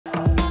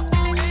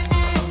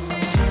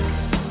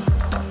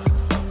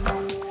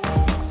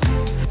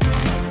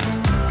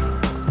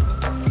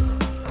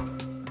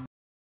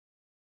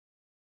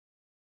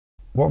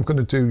What I'm going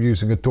to do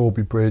using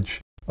Adobe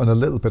Bridge and a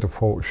little bit of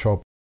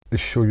Photoshop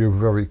is show you a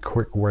very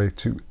quick way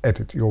to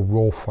edit your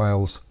RAW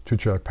files to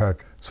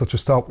JPEG. So to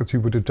start with, you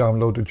would have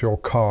downloaded your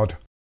card,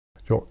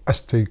 your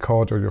SD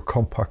card or your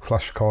compact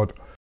flash card.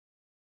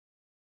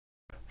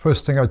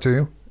 First thing I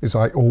do is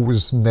I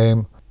always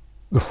name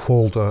the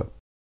folder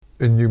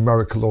in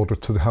numerical order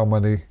to how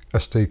many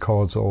SD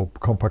cards or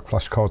compact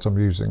flash cards I'm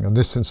using. In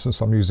this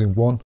instance, I'm using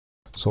 1,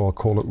 so I'll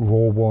call it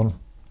RAW1.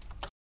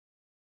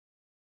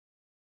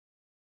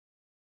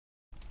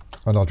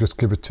 And I'll just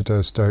give it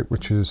today's date,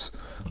 which is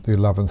the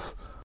 11th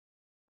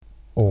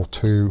or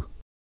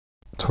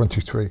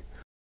 2/23.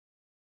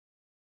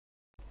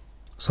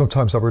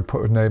 Sometimes I would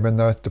put a name in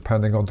there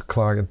depending on the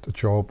client, the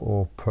job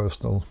or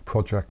personal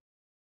project.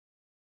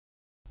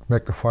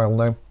 Make the file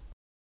name.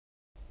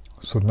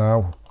 So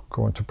now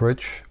go into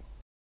Bridge.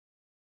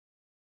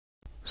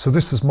 So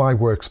this is my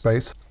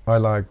workspace. I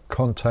like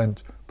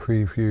content,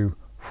 preview,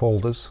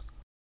 folders.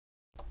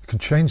 You can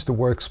change the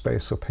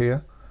workspace up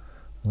here.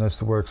 And there's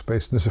the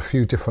workspace. There's a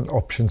few different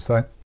options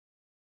there.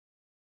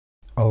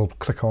 I'll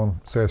click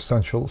on, say,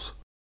 Essentials.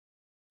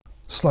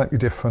 Slightly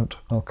different.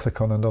 I'll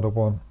click on another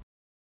one.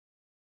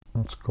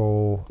 Let's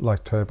go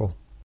Light Table.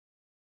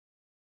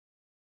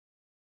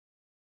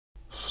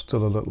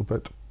 Still a little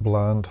bit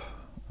bland.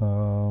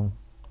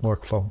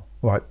 Workflow.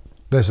 Right,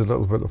 there's a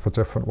little bit of a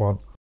different one.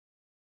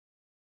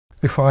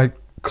 If I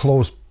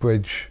close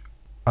Bridge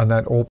and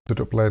then open it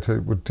up later,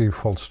 it would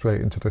default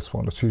straight into this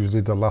one. It's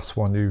usually the last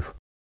one you've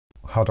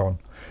had on.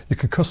 You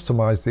can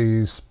customize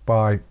these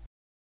by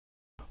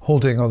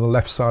holding on the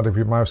left side of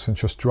your mouse and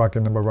just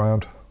dragging them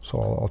around. So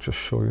I'll just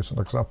show you as an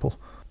example.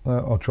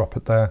 I'll drop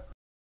it there.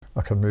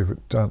 I can move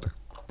it down to the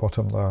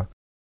bottom there.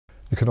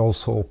 You can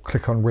also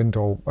click on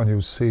Window and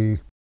you'll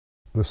see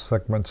the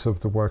segments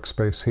of the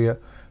workspace here.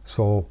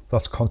 So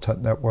that's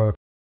Content Network.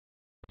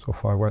 So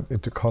if I went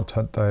into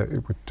Content there,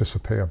 it would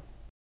disappear.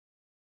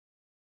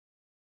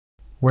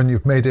 When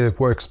you've made a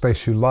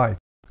workspace you like,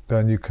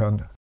 then you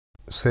can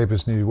save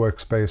as new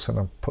workspace and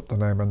I'll put the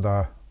name in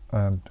there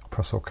and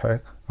press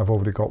OK. I've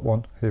already got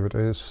one. Here it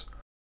is.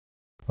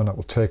 And that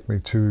will take me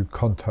to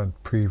Content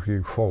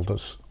Preview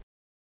Folders.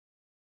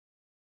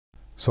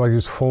 So I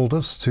use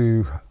folders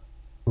to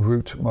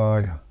route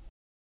my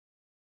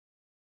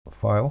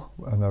file,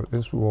 and there it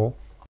is, RAW1.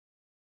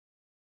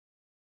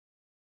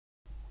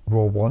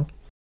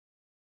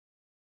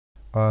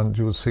 And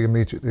you will see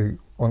immediately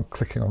on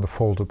clicking on the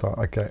folder that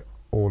I get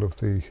all of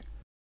the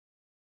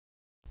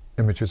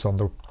images on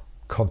the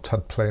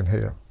content plane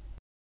here.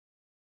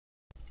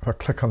 If I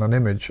click on an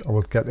image, I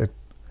will get it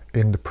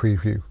in the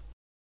preview.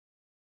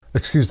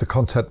 Excuse the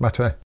content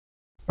matter.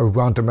 A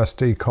random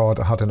SD card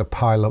I had in a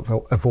pile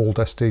of old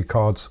SD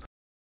cards.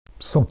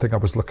 Something I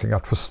was looking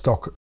at for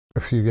stock a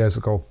few years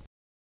ago.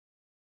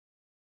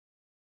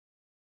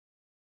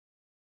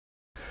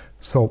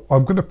 So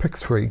I'm going to pick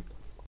 3.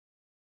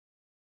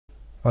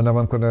 And then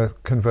I'm going to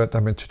convert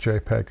them into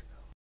JPEG.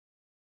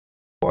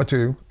 What I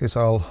do is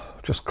I'll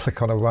just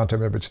click on a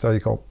random image. There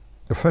you go.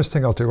 The first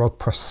thing I'll do, I'll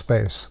press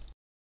space.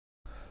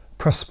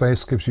 Press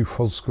space gives you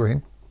full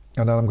screen.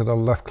 And then I'm going to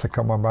left click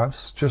on my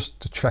mouse just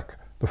to check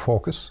the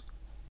focus.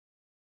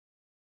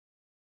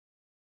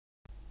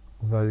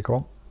 There you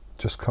go.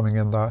 Just coming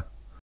in there.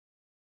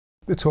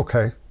 It's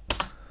okay.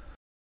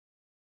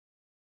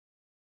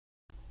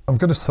 I'm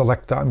going to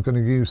select that. I'm going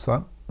to use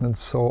that. And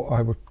so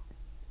I would,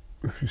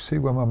 if you see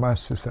where my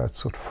mouse is there, it's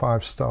sort of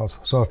 5 stars.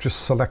 So I've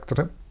just selected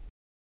it.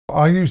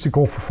 I usually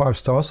go for 5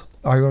 stars.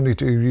 I only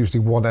do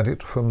usually one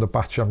edit from the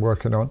batch I'm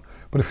working on.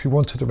 But if you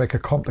wanted to make a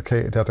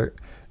complicated edit,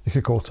 you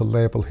could go to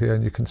label here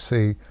and you can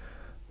see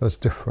there's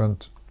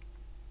different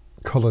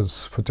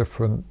colors for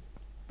different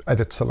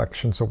edit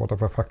selections or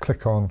whatever. If I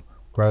click on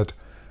red,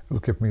 it'll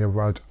give me a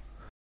red.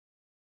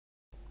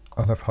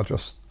 And if I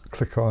just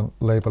click on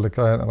label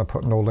again and I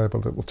put no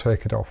label, it will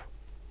take it off.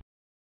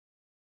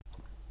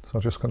 So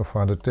I'm just going to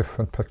find a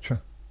different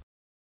picture.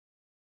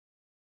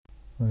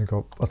 There you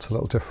go. That's a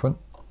little different.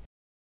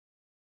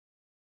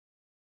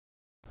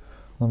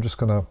 I'm just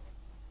going to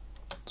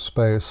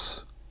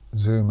space,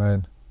 zoom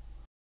in.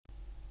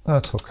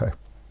 That's okay.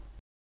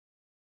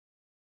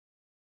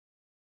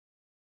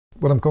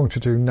 What I'm going to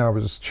do now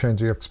is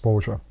change the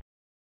exposure.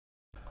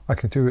 I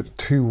can do it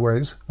 2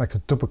 ways. I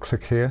could double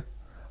click here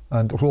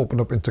and it'll open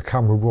up into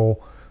Camera Raw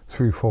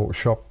through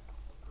Photoshop.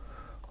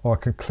 Or I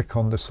can click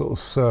on this little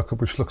circle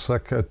which looks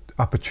like an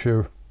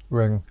aperture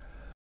ring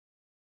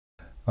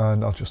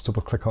and I'll just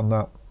double click on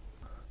that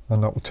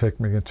and that will take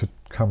me into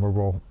Camera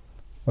Raw.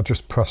 I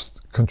just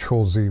pressed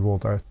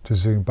Ctrl-0 there to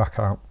zoom back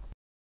out.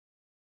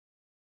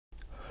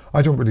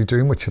 I don't really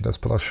do much of this,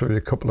 but I'll show you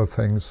a couple of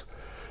things.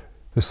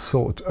 There's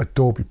sort of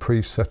Adobe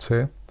presets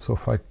here. So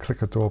if I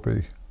click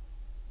Adobe,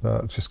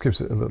 that just gives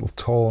it a little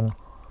tone.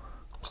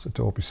 Just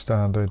Adobe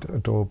Standard,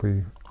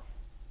 Adobe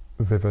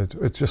Vivid.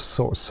 It just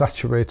sort of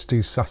saturates,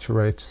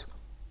 desaturates,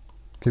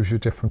 gives you a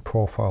different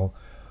profile.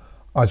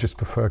 I just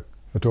prefer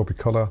Adobe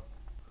Color.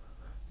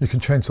 You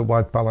can change the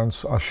white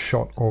balance as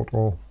shot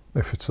auto.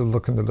 If it's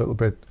looking a little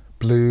bit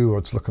blue or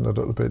it's looking a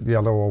little bit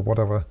yellow or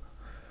whatever,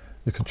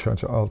 you can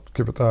change it. I'll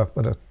give it that,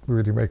 and it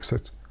really makes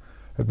it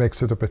a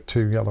bit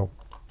too yellow.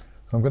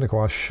 I'm going to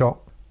go as shot.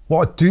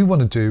 What I do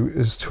want to do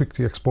is tweak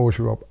the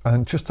exposure up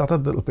and just add a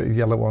little bit of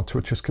yellow onto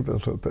it, just give it a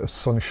little bit of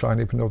sunshine,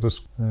 even though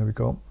there we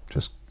go,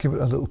 just give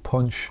it a little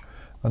punch.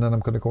 And then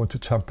I'm going to go into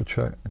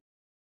temperature,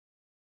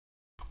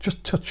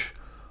 just touch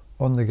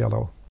on the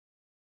yellow.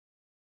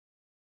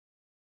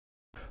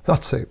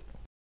 That's it.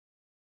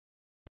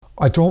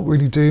 I don't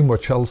really do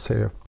much else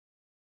here.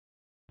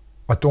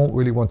 I don't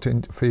really want to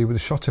interfere with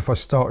the shot. If I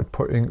started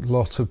putting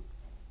lots of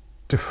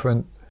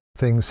different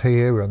things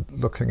here and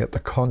looking at the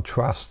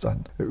contrast,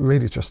 and it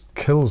really just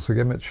kills the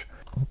image.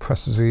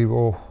 Press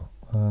 0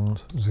 and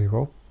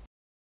 0.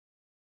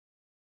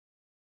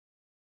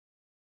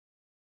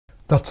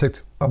 That's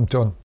it, I'm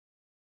done.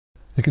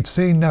 You can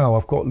see now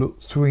I've got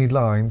 3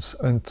 lines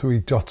and 3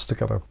 dots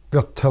together.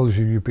 That tells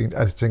you you've been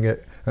editing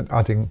it and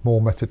adding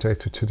more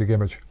metadata to the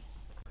image.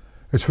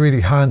 It's really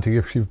handy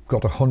if you've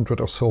got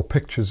 100 or so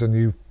pictures and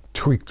you've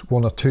tweaked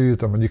 1 or 2 of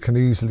them, and you can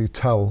easily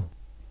tell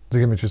the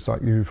images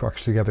that you've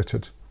actually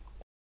edited.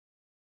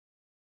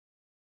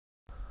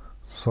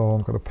 So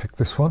I'm going to pick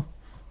this one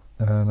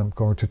and I'm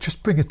going to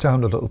just bring it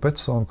down a little bit.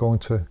 So I'm going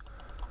to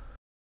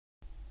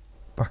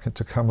back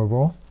into camera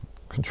raw,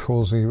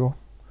 Control 0,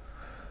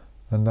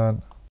 and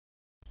then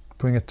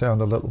bring it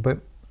down a little bit,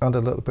 add a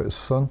little bit of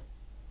sun,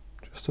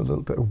 just a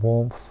little bit of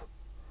warmth.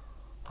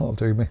 That'll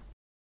do me.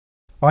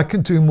 I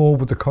can do more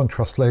with the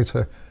contrast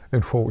later in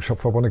Photoshop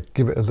if I want to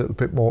give it a little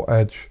bit more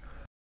edge.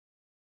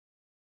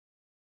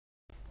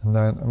 And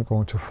then I'm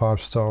going to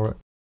 5-star it.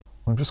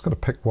 I'm just going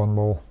to pick one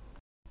more.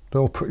 They're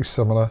all pretty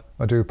similar,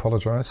 I do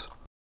apologise.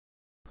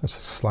 This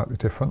is slightly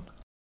different.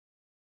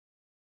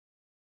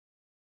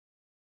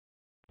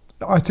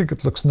 I think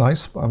it looks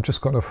nice, but I'm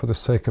just going to, for the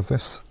sake of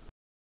this,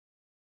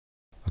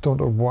 I don't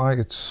know why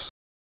it's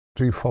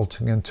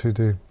defaulting into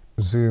the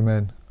zoom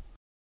in.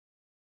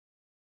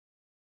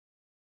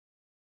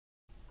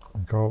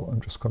 And go, I'm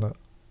just going to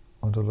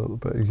add a little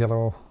bit of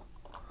yellow.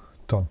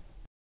 Done.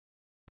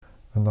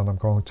 And then I'm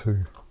going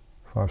to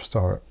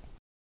 5-star it.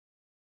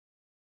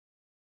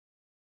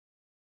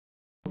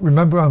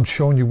 Remember, I'm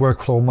showing you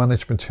workflow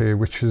management here,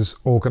 which is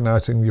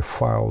organising your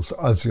files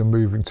as you're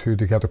moving through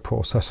the edit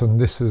process. And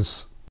this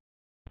is,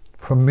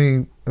 for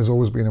me, has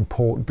always been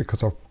important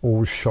because I've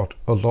always shot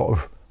a lot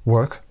of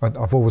work and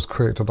I've always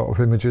created a lot of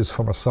images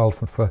for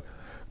myself and for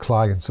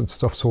clients and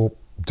stuff. So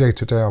day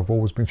to day, I've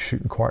always been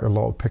shooting quite a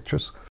lot of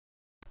pictures.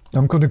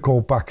 I'm going to go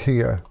back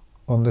here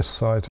on this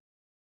side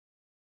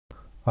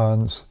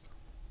and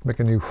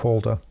make a new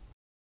folder.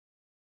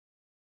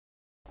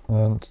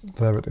 And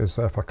there it is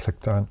there if I click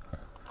down.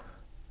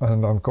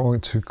 And I'm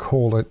going to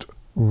call it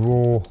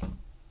raw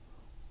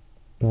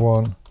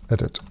 1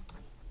 edit,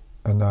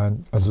 and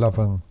then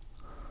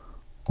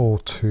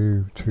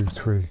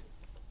 110223.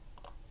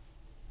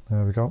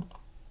 There we go.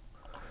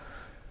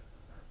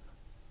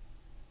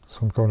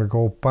 So I'm going to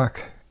go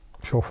back,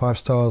 show 5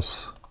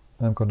 stars.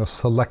 I'm going to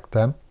select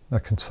them. I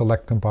can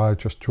select them by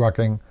just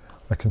dragging.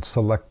 I can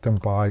select them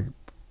by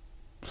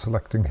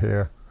selecting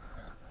here.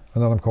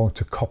 And then I'm going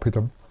to copy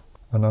them.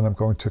 And then I'm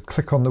going to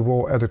click on the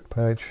raw edit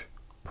page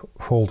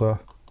folder,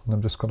 and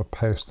I'm just going to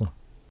paste them.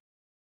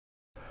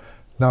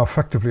 Now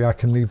effectively I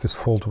can leave this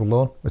folder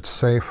alone. It's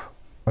safe.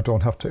 I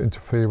don't have to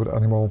interfere with it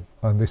anymore,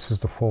 and this is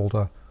the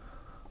folder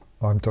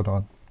I'm done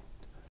on.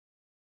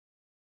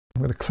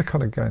 I'm going to click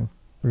on it again.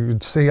 You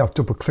can see I've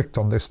double clicked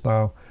on this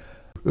now.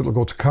 It'll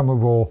go to camera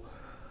raw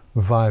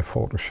via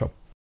Photoshop.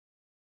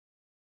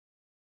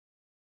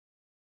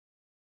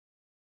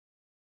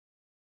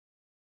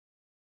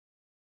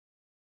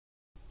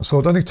 So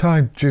at any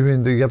time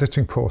during the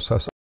editing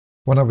process,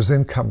 when I was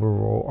in camera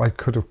raw, I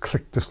could have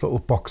clicked this little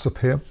box up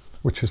here,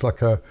 which is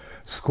like a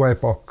square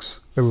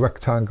box, a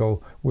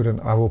rectangle with an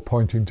arrow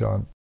pointing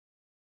down.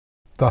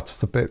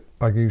 That's the bit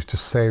I use to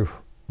save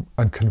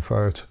and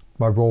convert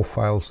my raw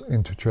files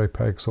into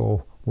JPEGs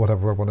or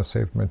whatever I want to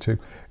save them into.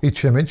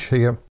 Each image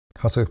here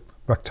has a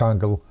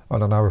rectangle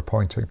and an arrow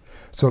pointing.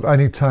 So at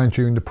any time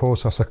during the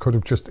process, I could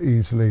have just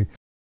easily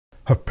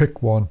have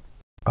picked one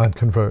and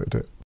converted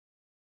it.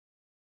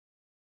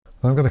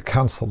 I'm going to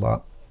cancel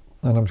that,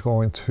 and I'm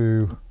going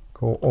to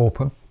go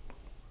open,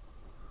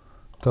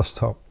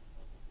 desktop.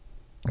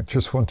 I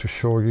just want to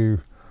show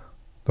you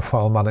the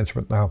file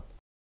management now.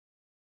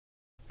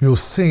 You'll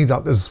see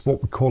that there's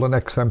what we call an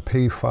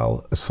XMP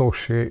file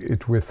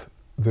associated with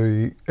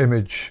the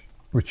image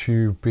which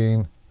you've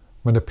been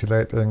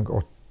manipulating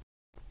or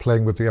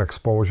playing with the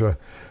exposure.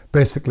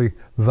 Basically,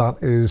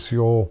 that is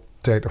your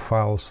data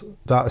files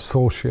that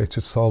associate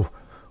itself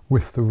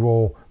with the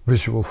raw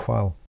visual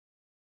file.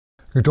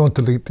 You don't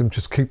delete them,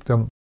 just keep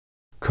them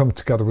come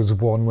together as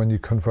one when you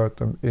convert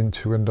them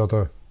into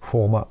another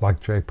format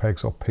like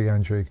JPEGs or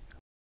PNG.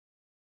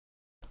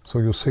 So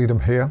you'll see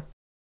them here.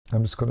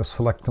 I'm just going to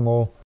select them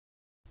all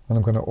and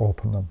I'm going to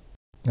open them,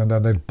 and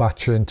then they'll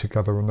batch in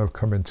together and they'll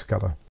come in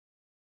together.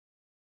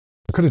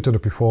 I could have done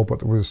it before, but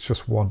there was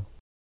just one.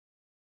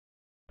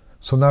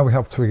 So now we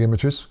have 3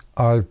 images.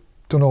 I've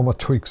done all my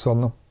tweaks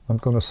on them. I'm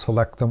going to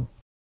select them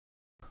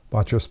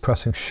by just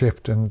pressing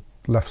Shift and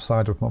left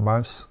side of my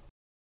mouse.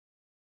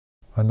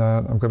 And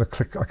then I'm going to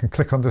click, I can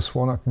click on this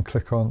one, I can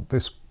click on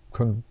this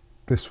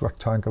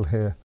rectangle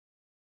here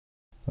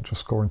and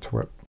just go into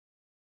it.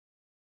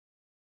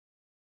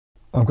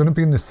 I'm going to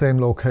be in the same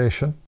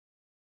location.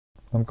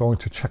 I'm going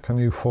to check a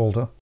new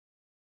folder.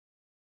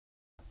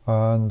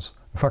 And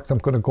in fact, I'm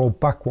going to go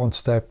back one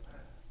step.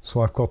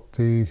 So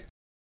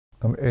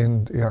I'm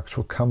in the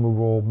actual camera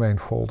raw main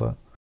folder.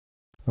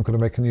 I'm going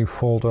to make a new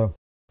folder,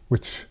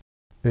 which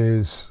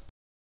is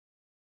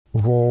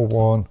raw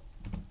one,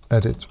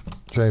 edit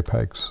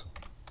JPEGs.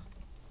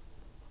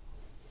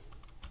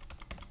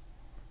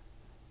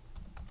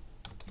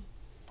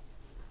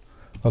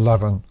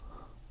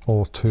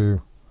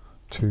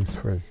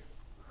 (11:02:23).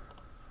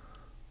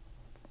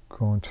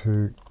 Going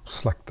to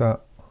select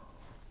that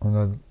and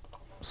then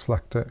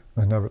select it,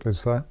 and there it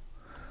is there.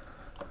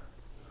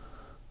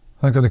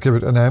 I'm going to give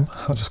it a name.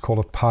 I'll just call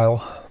it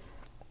Pile.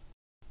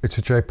 It's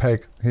a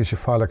JPEG. Here's your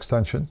file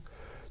extension.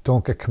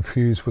 Don't get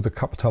confused with the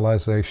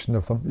capitalization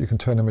of them. You can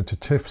turn them into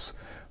TIFFs,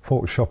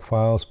 Photoshop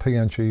files,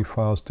 PNG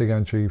files,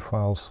 DNG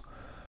files.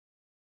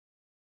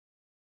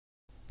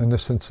 In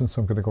this instance,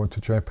 I'm going to go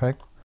into JPEG.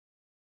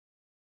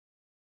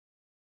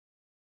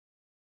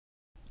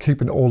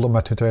 Keeping all the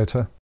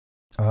metadata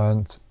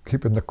and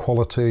keeping the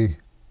quality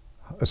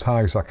as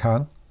high as I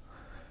can.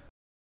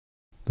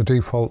 The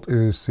default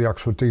is the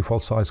actual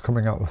default size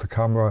coming out of the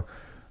camera,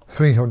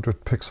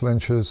 300 pixel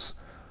inches,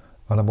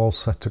 and I'm all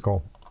set to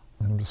go.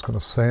 And I'm just going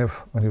to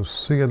save, and you'll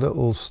see a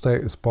little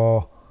status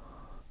bar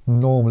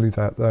normally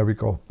there we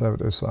go, there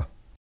it is there.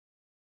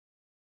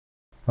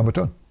 And we're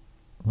done.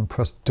 And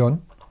press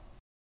done,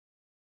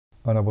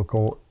 and I will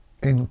go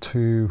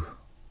into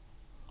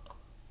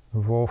the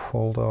raw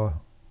folder,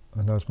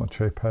 and there's my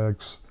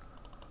JPEGs.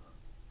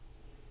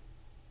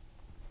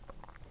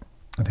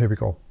 And here we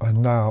go.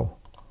 And now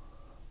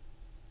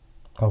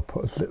I'll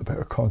put a little bit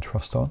of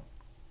contrast on.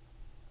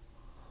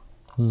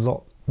 A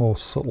lot more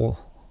subtle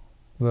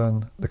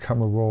than the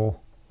camera raw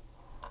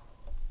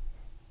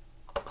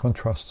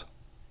contrast.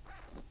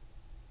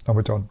 And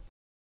we're done.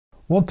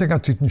 One thing I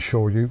didn't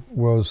show you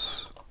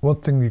was,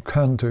 one thing you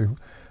can do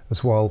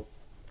as well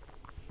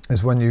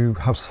is when you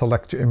have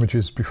select your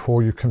images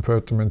before you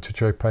convert them into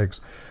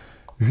JPEGs,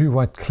 if you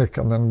right click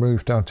and then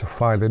move down to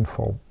file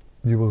info,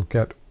 you will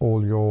get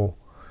all your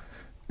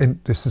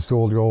this is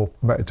all your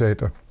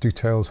metadata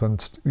details,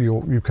 and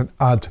you can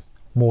add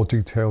more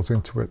details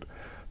into it.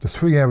 The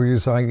three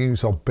areas I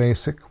use are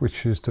basic,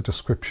 which is the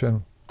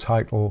description,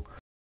 title,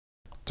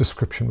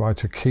 description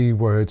writer,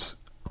 keywords,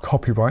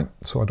 copyright.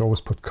 So I'd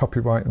always put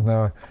copyright in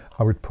there.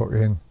 I would put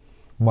in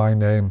my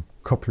name,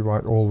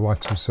 copyright, all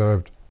rights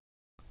reserved,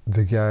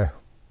 the year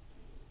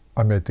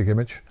I made the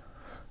image,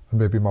 and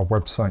maybe my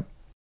website.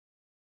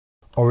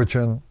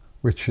 Origin,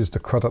 which is the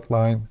credit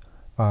line,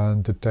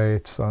 and the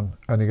dates and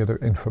any other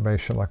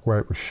information like where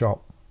it was shot,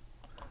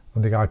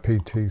 and the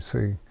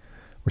IPTC,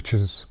 which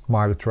is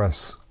my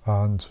address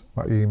and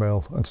my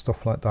email and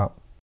stuff like that.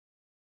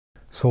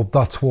 So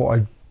that's what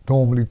I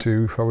normally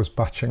do if I was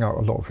batching out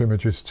a lot of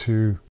images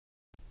to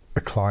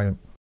a client.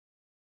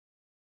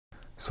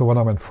 So when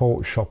I'm in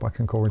Photoshop, I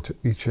can go into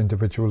each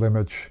individual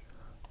image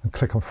and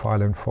click on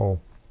file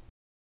info,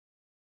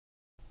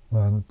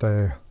 and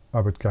there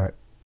I would get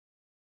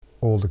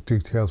all the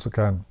details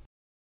again.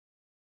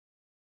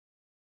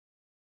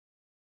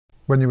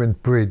 When you're in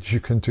Bridge, you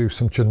can do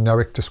some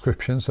generic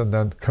descriptions and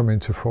then come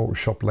into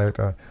Photoshop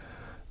later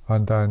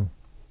and then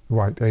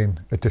write in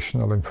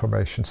additional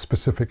information,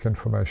 specific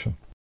information.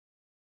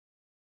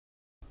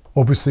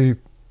 Obviously,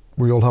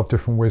 we all have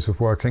different ways of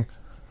working.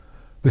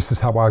 This is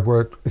how I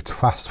work. It's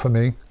fast for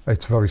me.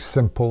 It's very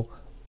simple.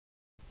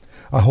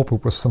 I hope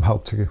it was some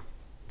help to you.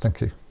 Thank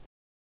you.